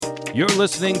You're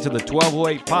listening to the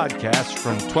 1208 podcast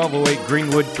from 1208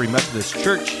 Greenwood Free Methodist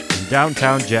Church in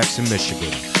downtown Jackson,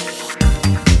 Michigan.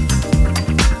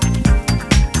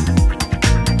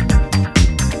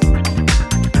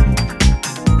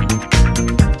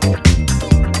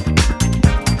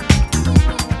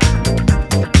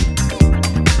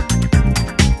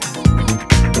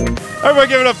 Everybody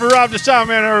give it up for Rob the Sound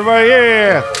Man, everybody.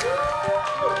 Yeah.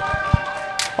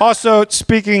 Also,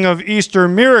 speaking of Easter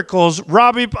miracles,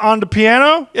 Robbie on the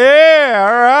piano. Yeah,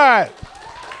 all right.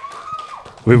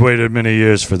 We've waited many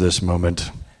years for this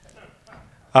moment.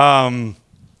 Happy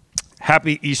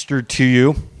Easter to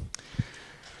you.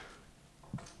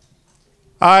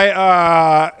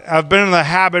 I've been in the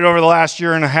habit over the last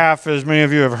year and a half, as many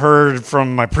of you have heard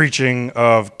from my preaching,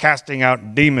 of casting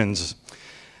out demons.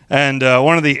 And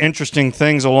one of the interesting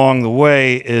things along the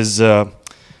way is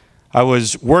I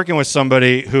was working with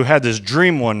somebody who had this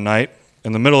dream one night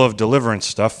in the middle of deliverance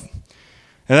stuff.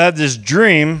 And I had this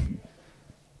dream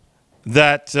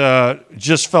that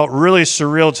just felt really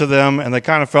surreal to them, and they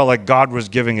kind of felt like God was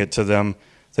giving it to them.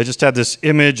 They just had this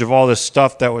image of all this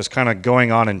stuff that was kind of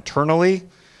going on internally.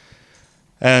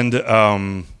 And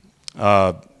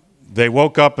they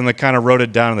woke up and they kind of wrote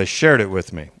it down and they shared it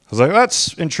with me. I was like,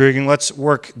 that's intriguing. Let's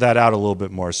work that out a little bit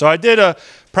more. So I did a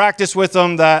practice with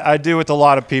them that I do with a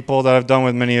lot of people, that I've done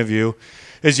with many of you,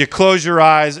 is you close your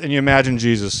eyes and you imagine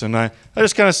Jesus. And I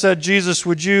just kind of said, Jesus,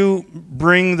 would you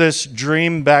bring this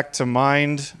dream back to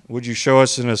mind? Would you show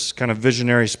us in this kind of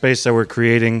visionary space that we're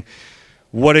creating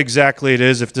what exactly it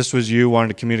is, if this was you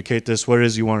wanting to communicate this, what it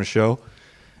is you want to show?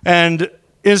 And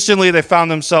instantly they found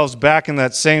themselves back in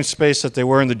that same space that they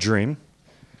were in the dream.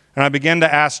 And I began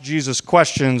to ask Jesus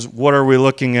questions. What are we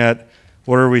looking at?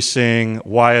 What are we seeing?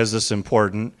 Why is this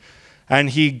important? And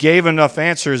he gave enough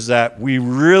answers that we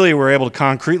really were able to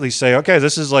concretely say, okay,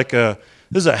 this is a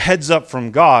heads up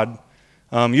from God.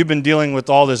 You've been dealing with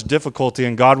all this difficulty,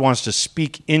 and God wants to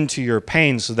speak into your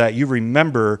pain so that you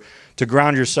remember to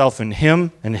ground yourself in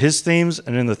him and his themes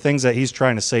and in the things that he's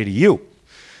trying to say to you.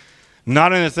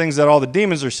 Not in the things that all the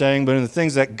demons are saying, but in the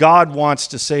things that God wants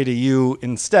to say to you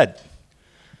instead.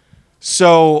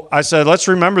 So I said, let's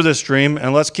remember this dream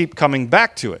and let's keep coming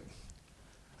back to it.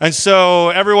 And so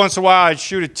every once in a while I'd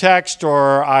shoot a text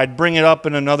or I'd bring it up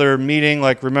in another meeting,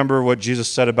 like, remember what Jesus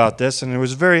said about this? And it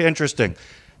was very interesting.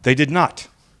 They did not.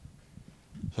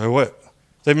 So what?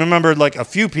 They remembered like a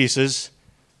few pieces.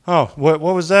 Oh, what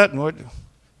was that? What?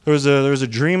 There was a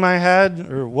dream I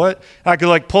had, or what? I could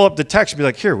like pull up the text and be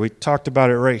like, here, we talked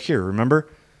about it right here, remember?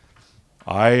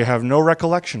 I have no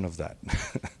recollection of that.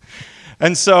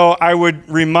 And so I would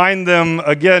remind them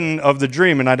again of the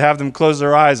dream, and I'd have them close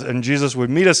their eyes, and Jesus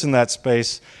would meet us in that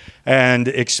space and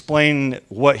explain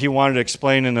what he wanted to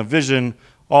explain in a vision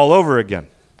all over again.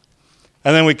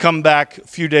 And then we come back a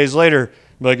few days later,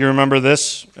 be like, you remember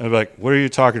this? And I'd be like, what are you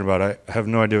talking about? I have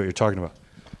no idea what you're talking about.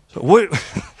 So what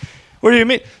do you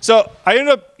mean? So I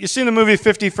ended up, you seen the movie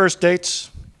 50 First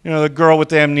Dates? You know, the girl with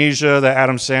the amnesia that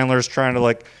Adam Sandler's trying to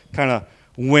like kind of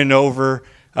win over,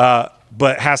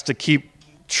 but has to keep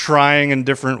trying in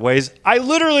different ways. I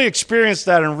literally experienced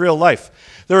that in real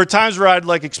life. There were times where I'd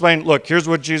like explain, look, here's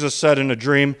what Jesus said in a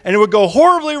dream, and it would go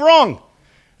horribly wrong.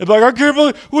 It'd be like, I can't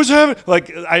believe what's happening.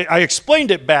 Like I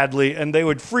explained it badly, and they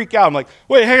would freak out. I'm like,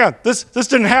 wait, hang on, this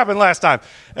didn't happen last time.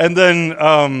 And then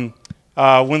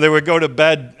when they would go to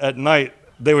bed at night,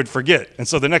 they would forget, and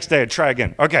so the next day I'd try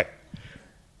again. Okay,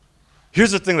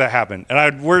 here's the thing that happened, and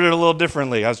I'd word it a little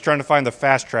differently. I was trying to find the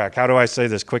fast track. How do I say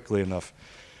this quickly enough?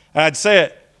 And I'd say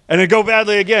it, and it'd go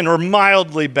badly again, or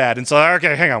mildly bad. And so,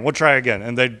 okay, hang on, we'll try again.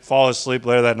 And they'd fall asleep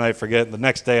later that night, forget, and the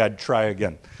next day I'd try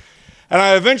again. And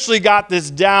I eventually got this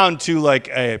down to like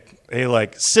a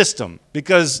system,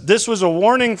 because this was a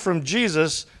warning from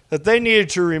Jesus that they needed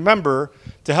to remember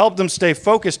to help them stay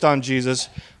focused on Jesus.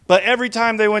 But every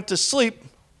time they went to sleep,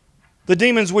 the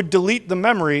demons would delete the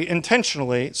memory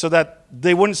intentionally so that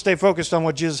they wouldn't stay focused on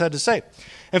what Jesus had to say.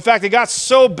 In fact, it got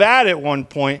so bad at one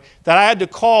point that I had to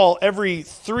call every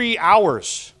 3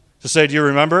 hours to say, do you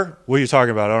remember? What are you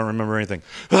talking about? I don't remember anything.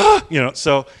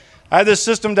 So I had this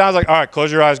system down. I was like, all right,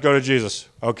 close your eyes, go to Jesus.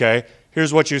 Okay,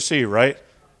 here's what you see, right?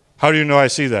 How do you know I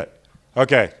see that?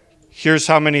 Okay, here's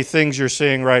how many things you're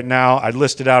seeing right now. I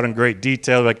listed out in great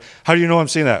detail. Like, how do you know I'm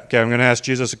seeing that? Okay, I'm going to ask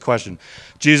Jesus a question.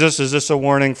 Jesus, is this a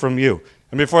warning from you?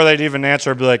 And before they'd even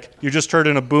answer, I'd be like, you just heard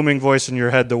in a booming voice in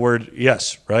your head the word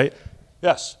yes, right?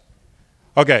 Yes.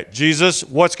 Okay, Jesus,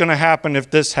 what's going to happen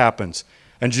if this happens?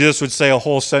 And Jesus would say a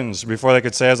whole sentence. Before they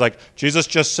could say, I was like, Jesus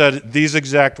just said these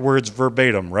exact words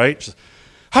verbatim, right?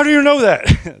 How do you know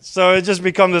that? So it just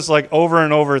becomes this like over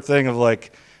and over thing of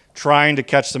like trying to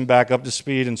catch them back up to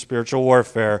speed in spiritual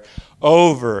warfare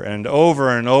over and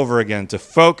over and over again, to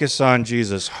focus on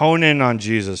Jesus, hone in on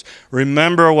Jesus,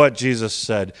 remember what Jesus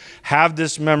said, have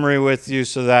this memory with you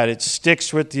so that it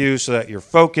sticks with you, so that your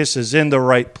focus is in the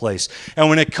right place. And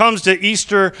when it comes to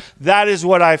Easter, that is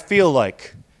what I feel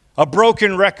like. A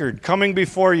broken record coming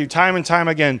before you time and time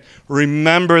again.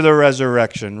 Remember the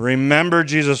resurrection. Remember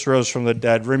Jesus rose from the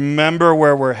dead. Remember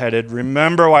where we're headed.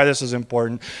 Remember why this is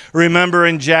important. Remember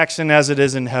in Jackson as it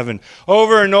is in heaven.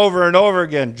 Over and over and over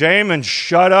again. Jamin,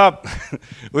 shut up.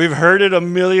 We've heard it a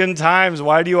million times.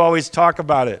 Why do you always talk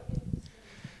about it?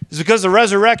 It's because the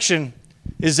resurrection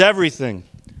is everything.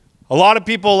 A lot of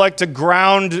people like to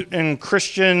ground in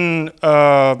Christian,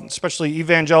 especially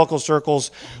evangelical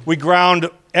circles, we ground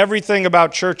everything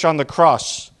about church on the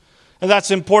cross. And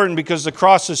that's important because the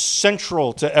cross is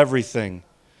central to everything.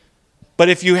 But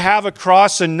if you have a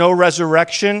cross and no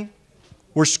resurrection,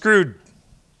 we're screwed.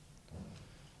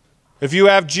 If you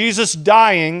have Jesus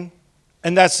dying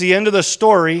and that's the end of the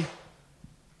story,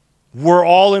 we're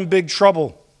all in big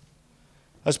trouble.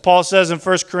 As Paul says in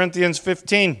 1 Corinthians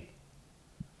 15,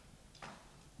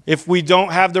 if we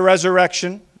don't have the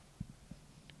resurrection,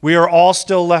 we are all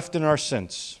still left in our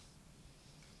sins.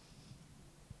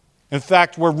 In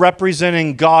fact, we're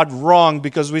representing God wrong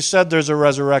because we said there's a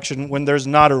resurrection when there's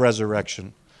not a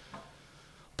resurrection.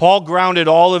 Paul grounded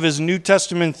all of his New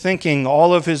Testament thinking,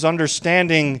 all of his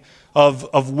understanding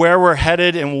of where we're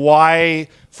headed and why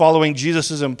following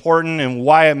Jesus is important and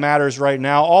why it matters right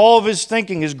now. All of his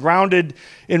thinking is grounded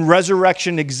in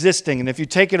resurrection existing. And if you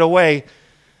take it away,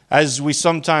 as we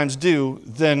sometimes do,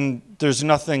 then there's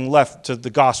nothing left to the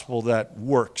gospel that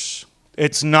works.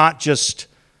 It's not just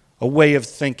a way of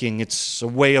thinking, it's a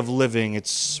way of living,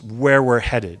 it's where we're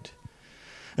headed.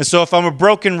 And so if I'm a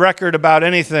broken record about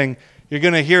anything, you're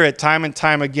going to hear it time and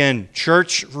time again.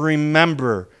 Church,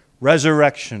 remember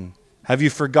resurrection. Have you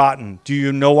forgotten? Do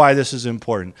you know why this is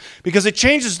important? Because it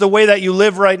changes the way that you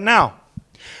live right now.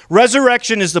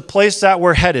 Resurrection is the place that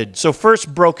we're headed. So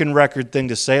first broken record thing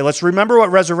to say, let's remember what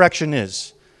resurrection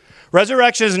is.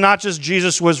 Resurrection is not just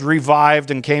Jesus was revived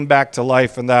and came back to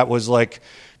life and that was like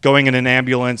going in an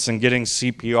ambulance and getting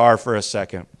CPR for a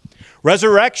second.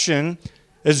 Resurrection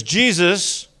is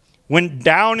Jesus went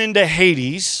down into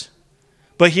Hades,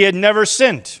 but he had never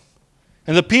sinned.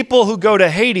 And the people who go to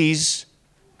Hades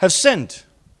have sinned.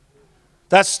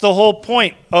 That's the whole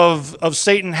point of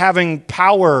Satan having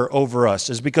power over us,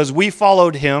 is because we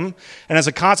followed him, and as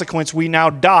a consequence, we now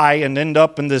die and end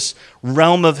up in this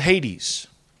realm of Hades.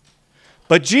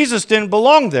 But Jesus didn't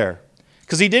belong there,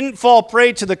 because he didn't fall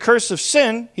prey to the curse of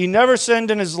sin. He never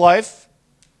sinned in his life.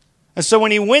 And so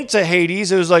when he went to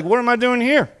Hades, it was like, what am I doing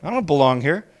here? I don't belong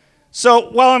here. So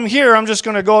while I'm here, I'm just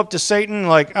going to go up to Satan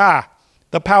like,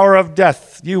 the power of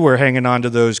death. You were hanging on to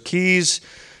those keys,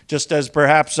 just as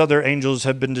perhaps other angels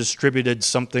have been distributed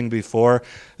something before.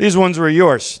 These ones were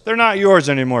yours. They're not yours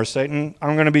anymore, Satan.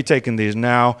 I'm going to be taking these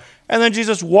now. And then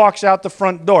Jesus walks out the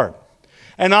front door.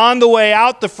 And on the way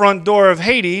out the front door of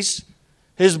Hades,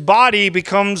 his body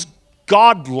becomes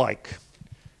godlike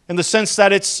in the sense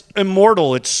that it's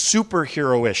immortal, it's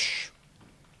superhero-ish.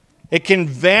 It can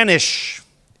vanish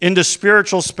into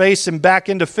spiritual space and back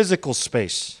into physical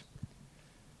space.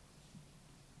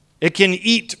 It can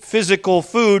eat physical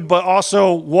food, but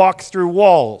also walk through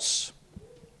walls.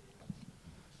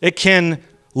 It can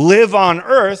live on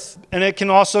earth, and it can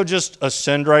also just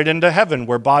ascend right into heaven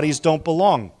where bodies don't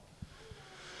belong.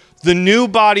 The new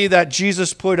body that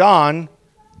Jesus put on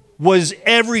was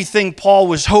everything Paul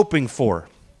was hoping for.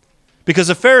 Because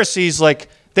the Pharisees,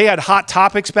 they had hot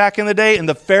topics back in the day, and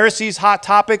the Pharisees' hot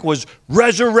topic was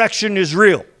resurrection is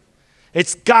real.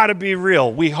 It's got to be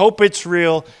real. We hope it's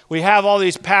real. We have all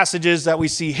these passages that we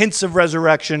see hints of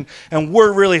resurrection, and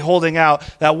we're really holding out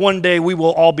that one day we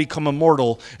will all become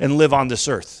immortal and live on this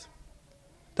earth.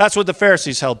 That's what the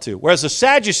Pharisees held to. Whereas the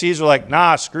Sadducees were like,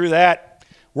 nah, screw that.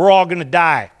 We're all going to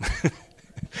die.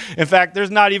 In fact,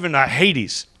 there's not even a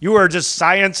Hades. You are just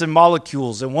science and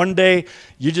molecules, and one day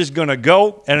you're just going to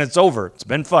go, and it's over. It's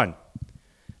been fun.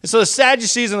 And so the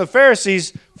Sadducees and the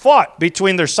Pharisees fought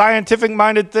between their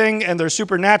scientific-minded thing and their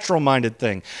supernatural-minded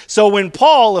thing. So when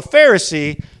Paul, a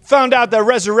Pharisee, found out that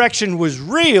resurrection was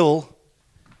real,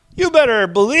 you better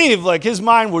believe his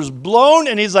mind was blown,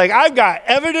 and he's like, I've got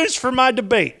evidence for my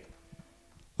debate.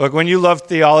 Look, when you love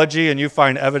theology and you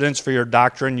find evidence for your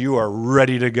doctrine, you are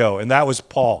ready to go. And that was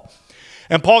Paul.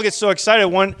 And Paul gets so excited.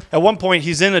 At one point,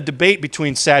 he's in a debate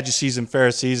between Sadducees and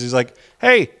Pharisees. He's like,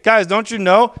 hey, guys, don't you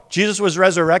know Jesus was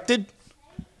resurrected?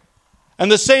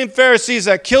 And the same Pharisees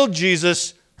that killed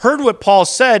Jesus heard what Paul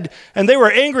said, and they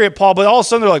were angry at Paul, but all of a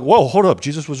sudden they're like, whoa, hold up,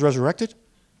 Jesus was resurrected?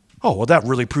 Oh, well, that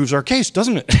really proves our case,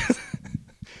 doesn't it?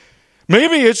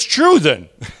 Maybe it's true then.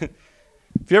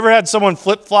 Have you ever had someone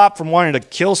flip-flop from wanting to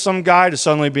kill some guy to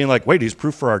suddenly being like, wait, he's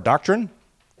proof for our doctrine?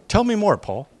 Tell me more,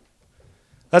 Paul.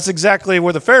 That's exactly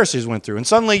where the Pharisees went through. And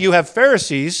suddenly you have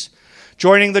Pharisees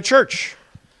joining the church.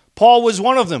 Paul was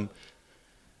one of them.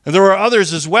 And there were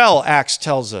others as well, Acts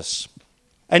tells us.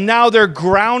 And now they're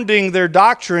grounding their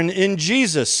doctrine in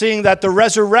Jesus, seeing that the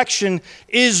resurrection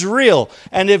is real.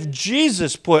 And if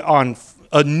Jesus put on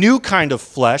a new kind of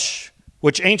flesh,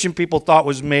 which ancient people thought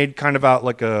was made kind of out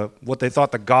like what they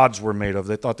thought the gods were made of.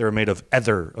 They thought they were made of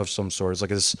ether of some sort. It's like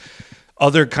this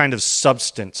other kind of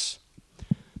substance.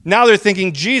 Now they're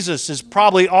thinking Jesus is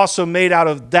probably also made out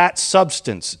of that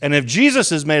substance. And if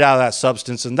Jesus is made out of that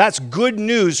substance, then that's good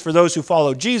news for those who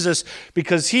follow Jesus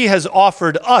because he has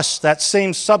offered us that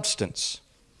same substance.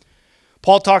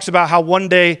 Paul talks about how one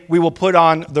day we will put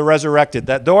on the resurrected,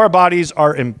 that though our bodies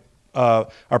are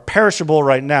perishable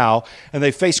right now, and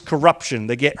they face corruption,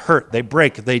 they get hurt, they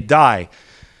break, they die.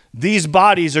 These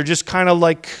bodies are just kind of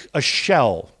like a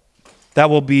shell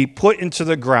that will be put into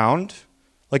the ground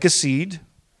like a seed.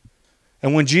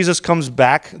 And when Jesus comes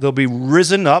back, they'll be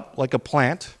risen up like a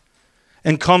plant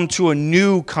and come to a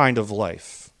new kind of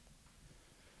life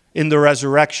in the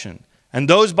resurrection. And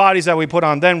those bodies that we put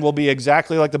on then will be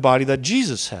exactly like the body that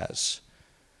Jesus has.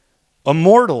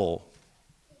 Immortal,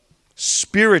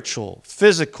 spiritual,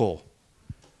 physical,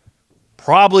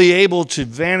 probably able to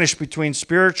vanish between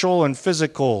spiritual and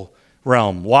physical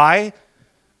realm. Why?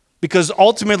 Because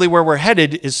ultimately where we're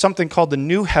headed is something called the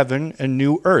new heaven and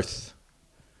new earth.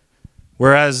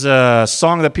 Whereas a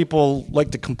song that people like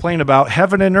to complain about,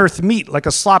 heaven and earth meet like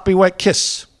a sloppy wet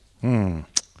kiss.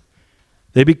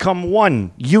 They become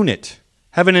one unit.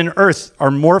 Heaven and earth are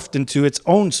morphed into its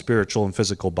own spiritual and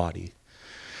physical body.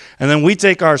 And then we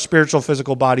take our spiritual,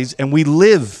 physical bodies and we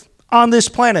live on this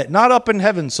planet, not up in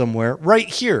heaven somewhere, right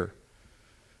here.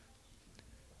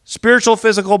 Spiritual,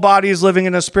 physical bodies living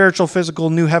in a spiritual, physical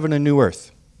new heaven and new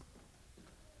earth.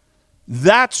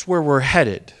 That's where we're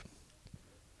headed.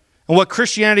 And what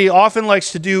Christianity often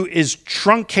likes to do is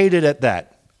truncate it at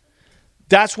that.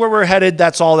 That's where we're headed.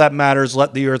 That's all that matters.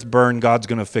 Let the earth burn. God's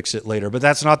going to fix it later. But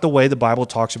that's not the way the Bible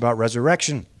talks about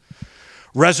resurrection.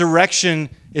 Resurrection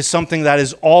is something that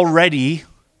is already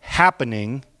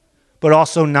happening, but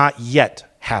also not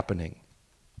yet happening.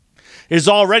 It is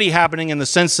already happening in the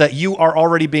sense that you are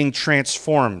already being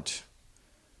transformed.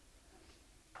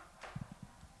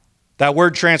 That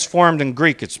word transformed in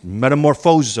Greek, it's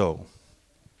metamorphozo.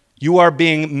 You are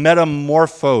being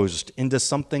metamorphosed into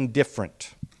something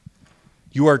different.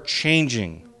 You are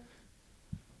changing.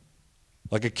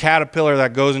 Like a caterpillar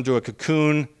that goes into a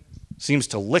cocoon, seems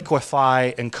to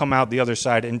liquefy and come out the other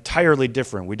side entirely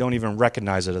different. We don't even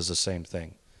recognize it as the same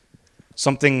thing.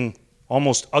 Something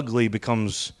almost ugly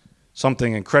becomes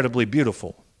something incredibly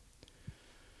beautiful.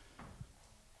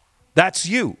 That's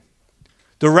you.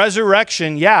 The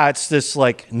resurrection, yeah, it's this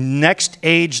like next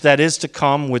age that is to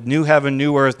come with new heaven,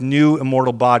 new earth, new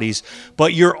immortal bodies.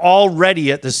 But you're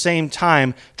already at the same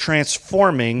time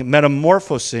transforming,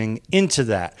 metamorphosing into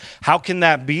that. How can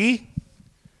that be?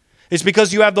 It's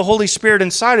because you have the Holy Spirit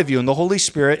inside of you, and the Holy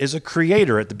Spirit is a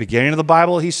creator. At the beginning of the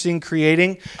Bible, he's seen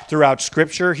creating. Throughout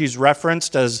Scripture, he's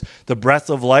referenced as the breath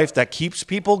of life that keeps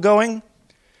people going.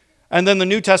 And then the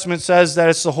New Testament says that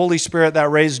it's the Holy Spirit that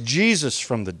raised Jesus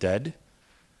from the dead.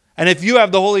 And if you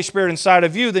have the Holy Spirit inside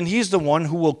of you, then he's the one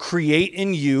who will create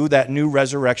in you that new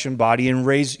resurrection body and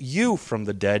raise you from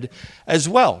the dead as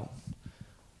well.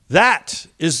 That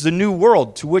is the new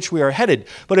world to which we are headed.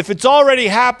 But if it's already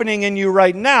happening in you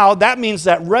right now, that means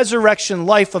that resurrection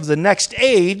life of the next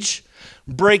age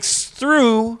breaks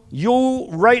through you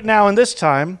right now in this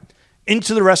time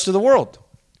into the rest of the world.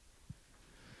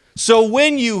 So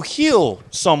when you heal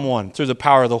someone through the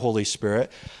power of the Holy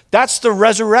Spirit, that's the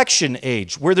resurrection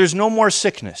age where there's no more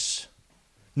sickness.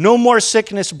 No more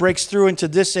sickness breaks through into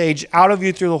this age out of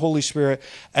you through the Holy Spirit,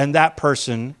 and that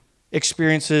person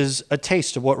experiences a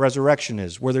taste of what resurrection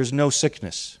is, where there's no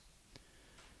sickness.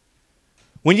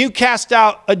 When you cast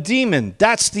out a demon,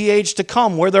 that's the age to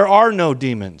come where there are no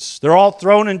demons. They're all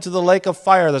thrown into the lake of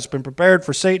fire that's been prepared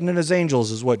for Satan and his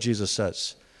angels, is what Jesus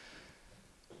says.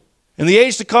 In the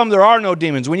age to come, there are no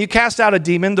demons. When you cast out a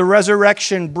demon, the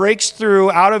resurrection breaks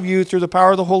through out of you through the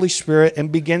power of the Holy Spirit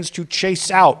and begins to chase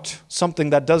out something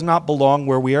that does not belong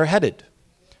where we are headed.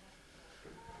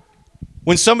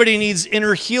 When somebody needs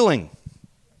inner healing,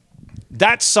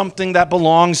 that's something that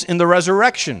belongs in the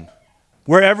resurrection,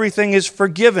 where everything is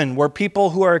forgiven, where people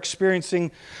who are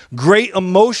experiencing great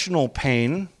emotional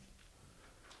pain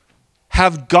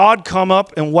have God come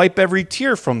up and wipe every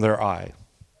tear from their eye.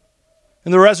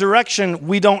 In the resurrection,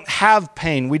 we don't have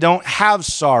pain. We don't have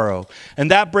sorrow. And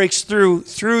that breaks through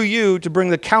you to bring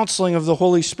the counseling of the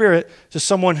Holy Spirit to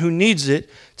someone who needs it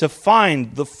to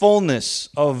find the fullness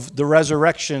of the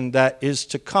resurrection that is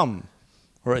to come,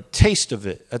 or a taste of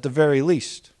it at the very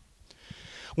least.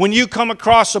 When you come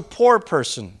across a poor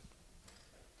person,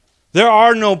 there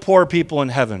are no poor people in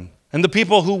heaven. And the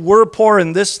people who were poor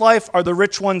in this life are the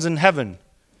rich ones in heaven.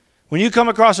 When you come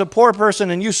across a poor person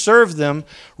and you serve them,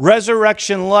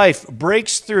 resurrection life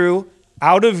breaks through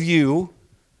out of you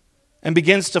and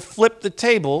begins to flip the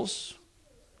tables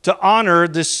to honor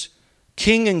this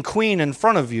king and queen in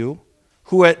front of you,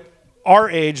 who at our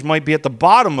age might be at the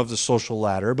bottom of the social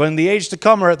ladder, but in the age to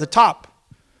come are at the top.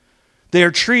 They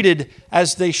are treated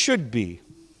as they should be.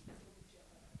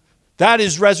 That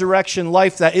is resurrection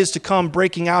life that is to come,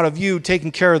 breaking out of you,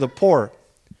 taking care of the poor.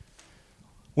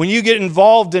 When you get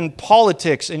involved in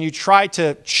politics and you try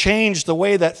to change the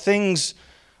way that things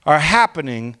are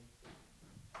happening,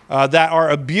 that are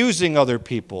abusing other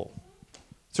people.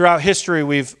 Throughout history,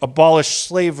 we've abolished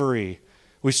slavery.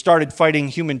 We've started fighting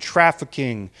human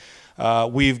trafficking.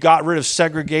 We've got rid of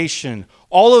segregation.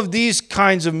 All of these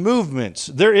kinds of movements.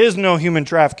 There is no human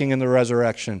trafficking in the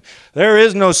resurrection. There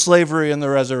is no slavery in the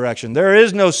resurrection. There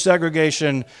is no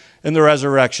segregation in the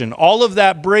resurrection. All of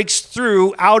that breaks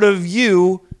through out of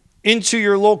you into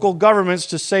your local governments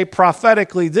to say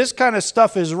prophetically, this kind of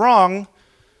stuff is wrong,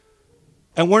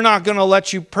 and we're not going to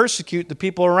let you persecute the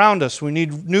people around us. We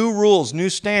need new rules, new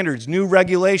standards, new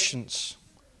regulations.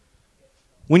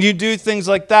 When you do things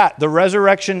like that, the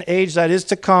resurrection age that is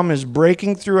to come is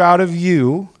breaking through out of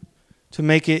you to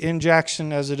make it in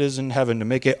Jackson as it is in heaven, to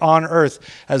make it on earth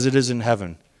as it is in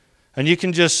heaven. And you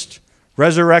can just,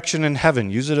 resurrection in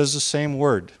heaven, use it as the same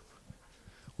word.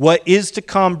 What is to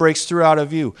come breaks through out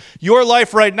of you. Your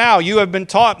life right now, you have been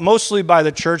taught mostly by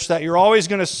the church that you're always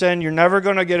going to sin, you're never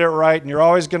going to get it right, and you're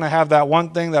always going to have that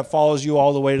one thing that follows you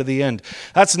all the way to the end.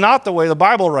 That's not the way the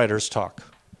Bible writers talk.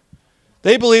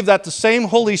 They believe that the same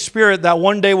Holy Spirit that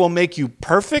one day will make you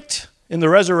perfect in the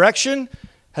resurrection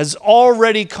has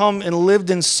already come and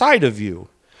lived inside of you.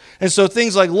 And so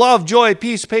things like love, joy,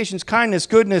 peace, patience, kindness,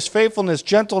 goodness, faithfulness,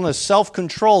 gentleness,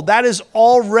 self-control, that is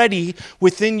already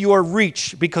within your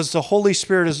reach because the Holy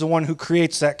Spirit is the one who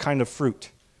creates that kind of fruit.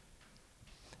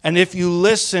 And if you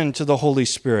listen to the Holy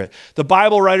Spirit, the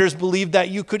Bible writers believe that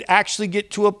you could actually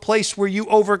get to a place where you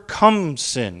overcome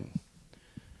sin,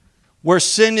 where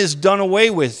sin is done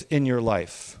away with in your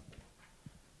life.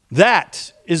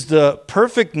 That is the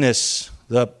perfectness,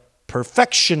 the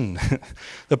perfection,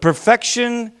 the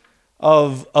perfection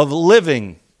of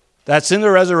living that's in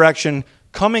the resurrection,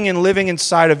 coming and living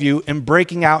inside of you and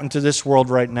breaking out into this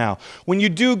world right now. When you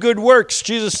do good works,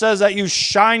 Jesus says that you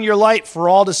shine your light for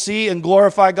all to see and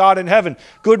glorify God in heaven.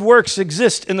 Good works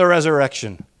exist in the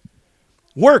resurrection.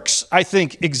 Works, I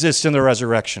think, exist in the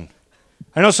resurrection.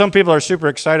 I know some people are super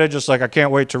excited, just like, I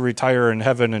can't wait to retire in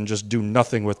heaven and just do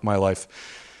nothing with my life.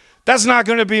 That's not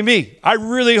going to be me. I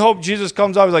really hope Jesus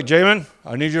comes out and is like, Jamin,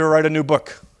 I need you to write a new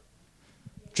book.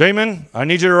 Jamin, I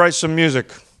need you to write some music.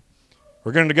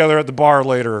 We're getting together at the bar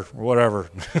later or whatever.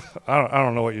 I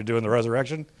don't know what you do in the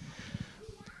resurrection.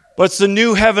 But it's the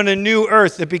new heaven and new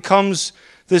earth. It becomes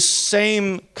this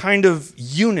same kind of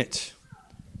unit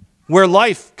where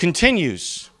life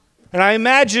continues. And I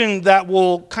imagine that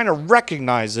we'll kind of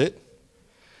recognize it.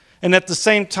 And at the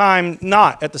same time,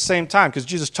 not at the same time, because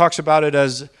Jesus talks about it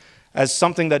as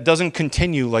something that doesn't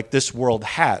continue like this world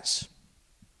has.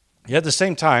 Yet at the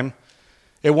same time,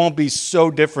 it won't be so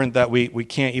different that we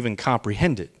can't even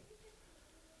comprehend it.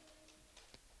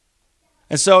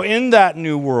 And so in that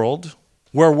new world,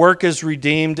 where work is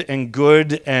redeemed and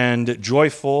good and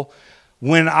joyful,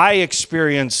 when I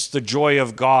experience the joy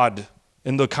of God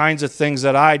in the kinds of things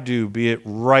that I do, be it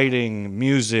writing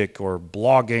music or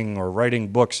blogging or writing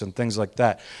books and things like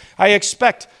that, I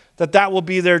expect that will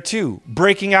be there too,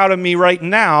 breaking out of me right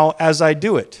now as I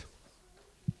do it.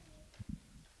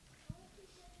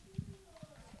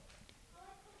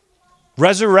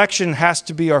 Resurrection has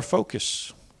to be our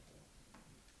focus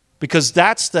because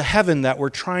that's the heaven that we're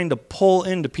trying to pull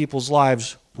into people's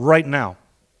lives right now.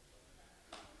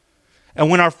 And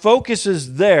when our focus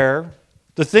is there,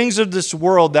 the things of this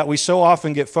world that we so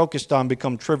often get focused on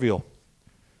become trivial,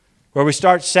 where we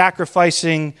start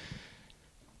sacrificing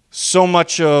so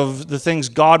much of the things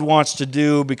God wants to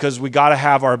do because we got to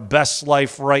have our best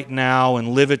life right now and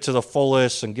live it to the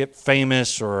fullest and get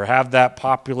famous or have that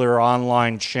popular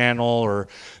online channel or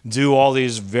do all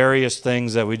these various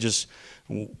things that we just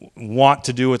want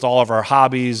to do with all of our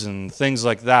hobbies and things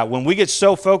like that. When we get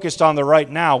so focused on the right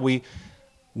now, we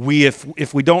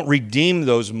if we don't redeem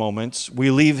those moments,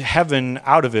 we leave heaven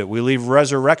out of it. We leave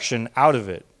resurrection out of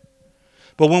it.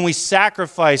 But when we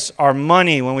sacrifice our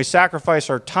money, when we sacrifice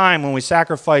our time, when we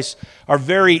sacrifice our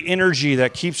very energy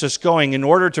that keeps us going in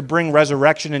order to bring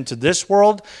resurrection into this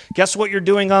world, guess what you're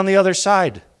doing on the other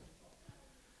side?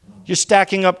 You're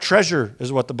stacking up treasure,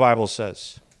 is what the Bible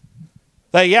says.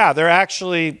 That, yeah, they're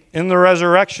actually, in the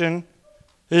resurrection,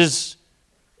 is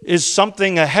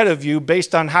something ahead of you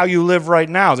based on how you live right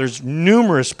now. There's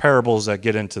numerous parables that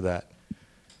get into that.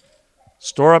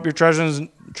 Store up your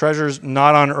treasures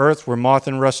not on earth where moth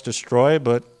and rust destroy,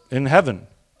 but in heaven.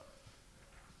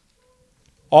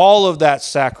 All of that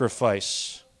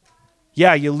sacrifice,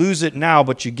 yeah, you lose it now,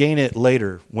 but you gain it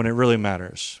later when it really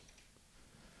matters.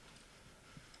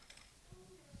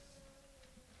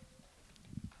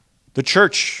 The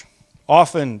church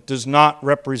often does not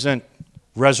represent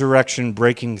resurrection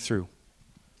breaking through.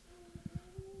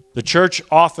 The church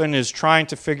often is trying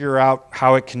to figure out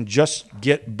how it can just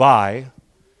get by,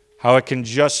 how it can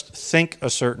just think a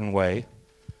certain way,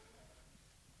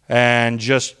 and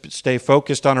just stay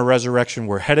focused on a resurrection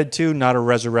we're headed to, not a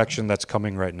resurrection that's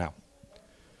coming right now.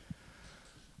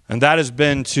 And that has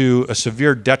been to a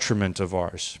severe detriment of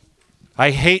ours.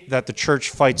 I hate that the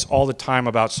church fights all the time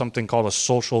about something called a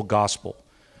social gospel.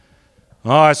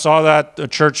 Oh, I saw that a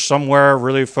church somewhere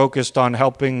really focused on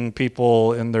helping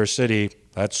people in their city.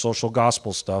 That's social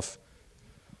gospel stuff.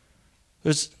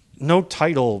 There's no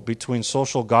title between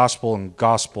social gospel and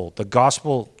gospel. The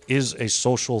gospel is a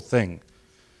social thing.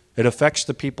 It affects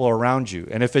the people around you.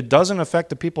 And if it doesn't affect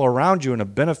the people around you in a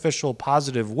beneficial,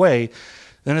 positive way,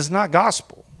 then it's not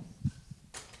gospel.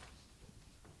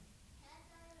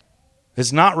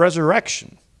 It's not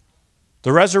resurrection.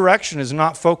 The resurrection is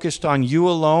not focused on you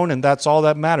alone, and that's all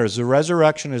that matters. The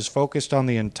resurrection is focused on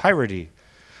the entirety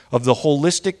of the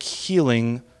holistic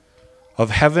healing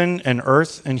of heaven and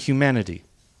earth and humanity.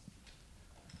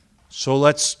 So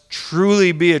let's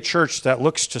truly be a church that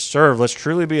looks to serve. Let's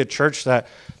truly be a church that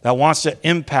wants to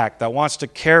impact, that wants to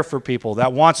care for people,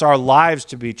 that wants our lives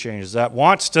to be changed, that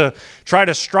wants to try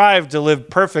to strive to live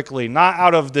perfectly, not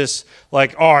out of this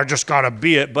like, oh, I just got to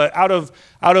be it, but out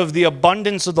of the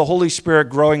abundance of the Holy Spirit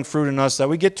growing fruit in us, that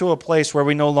we get to a place where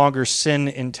we no longer sin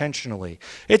intentionally.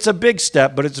 It's a big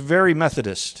step, but it's very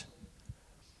Methodist.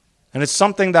 And it's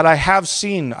something that I have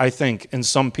seen, I think, in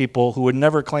some people who would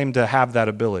never claim to have that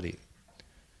ability.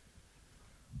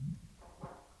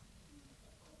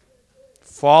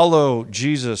 Follow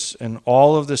Jesus in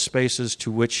all of the spaces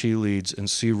to which he leads and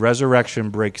see resurrection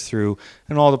break through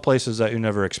in all the places that you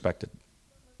never expected.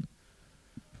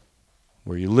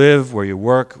 Where you live, where you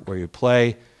work, where you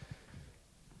play,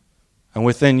 and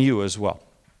within you as well.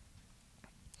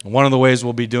 And one of the ways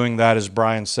we'll be doing that, as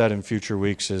Brian said in future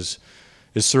weeks, is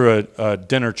through a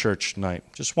dinner church night,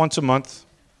 just once a month.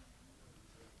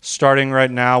 Starting right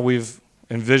now, we've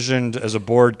envisioned as a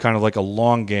board kind of like a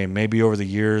long game, maybe over the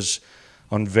years,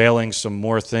 unveiling some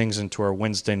more things into our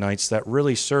Wednesday nights that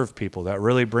really serve people, that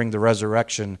really bring the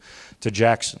resurrection to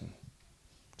Jackson,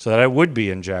 so that it would be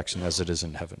in Jackson as it is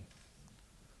in heaven.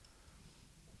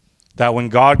 That when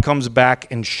God comes back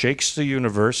and shakes the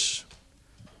universe,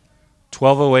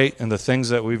 1208 and the things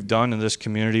that we've done in this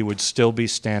community would still be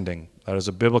standing. That is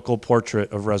a biblical portrait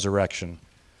of resurrection.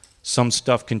 Some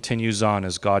stuff continues on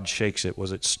as God shakes it.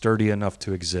 Was it sturdy enough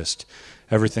to exist?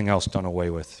 Everything else done away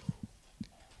with.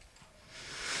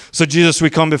 So Jesus, we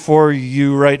come before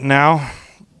you right now.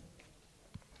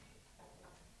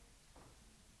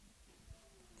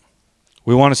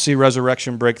 We want to see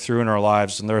resurrection break through in our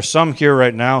lives. And there are some here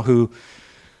right now who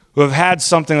have had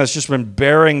something that's just been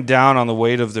bearing down on the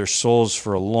weight of their souls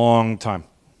for a long time.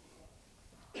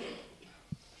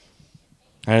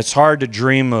 And it's hard to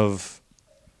dream of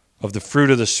the fruit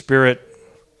of the Spirit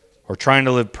or trying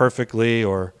to live perfectly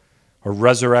or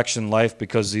resurrection life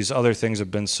because these other things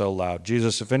have been so loud.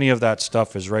 Jesus, if any of that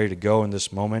stuff is ready to go in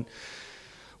this moment,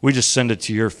 we just send it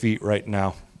to your feet right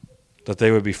now, that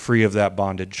they would be free of that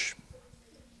bondage.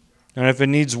 And if it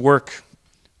needs work,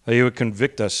 that you would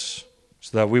convict us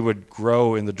so that we would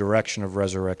grow in the direction of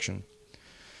resurrection.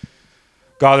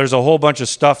 God, there's a whole bunch of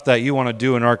stuff that you want to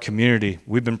do in our community.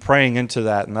 We've been praying into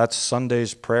that, and that's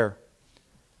Sunday's prayer.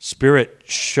 Spirit,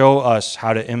 show us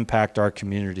how to impact our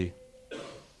community.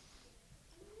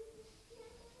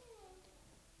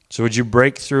 So would you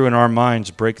break through in our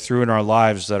minds, break through in our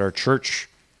lives, that our church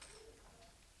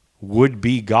would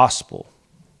be gospel.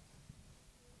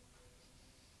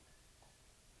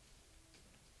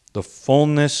 The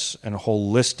fullness and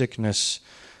holisticness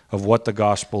of what the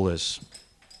gospel is.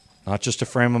 Not just a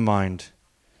frame of mind,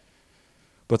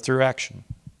 but through action.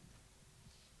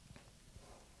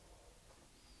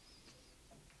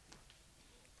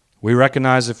 We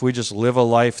recognize if we just live a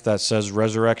life that says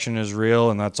resurrection is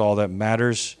real and that's all that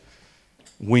matters,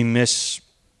 we miss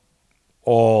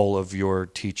all of your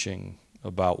teaching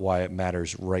about why it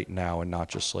matters right now and not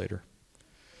just later.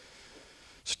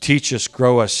 So teach us,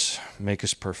 grow us, make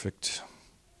us perfect.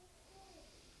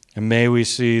 And may we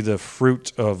see the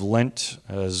fruit of Lent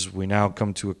as we now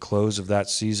come to a close of that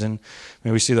season.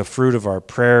 May we see the fruit of our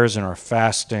prayers and our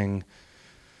fasting,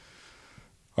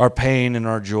 our pain and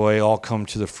our joy all come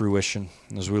to the fruition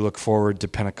as we look forward to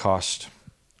Pentecost.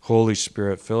 Holy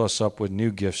Spirit, fill us up with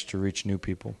new gifts to reach new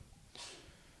people.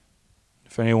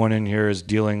 If anyone in here is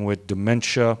dealing with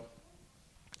dementia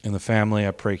in the family,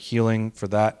 I pray healing for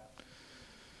that,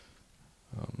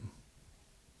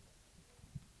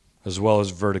 as well as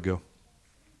vertigo.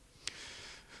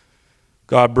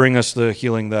 God, bring us the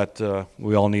healing that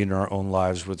we all need in our own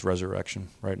lives with resurrection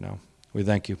right now. We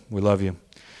thank you. We love you.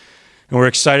 And we're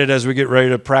excited as we get ready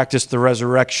to practice the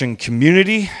resurrection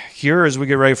community here as we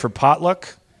get ready for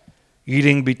potluck,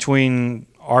 eating between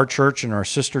our church and our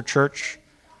sister church,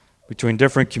 between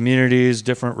different communities,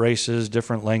 different races,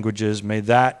 different languages. May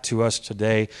that to us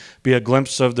today be a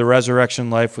glimpse of the resurrection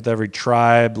life with every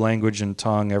tribe, language, and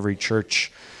tongue, every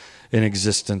church in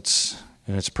existence,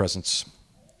 in its presence,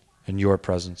 in your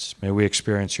presence. May we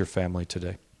experience your family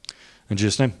today. In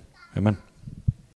Jesus' name, amen.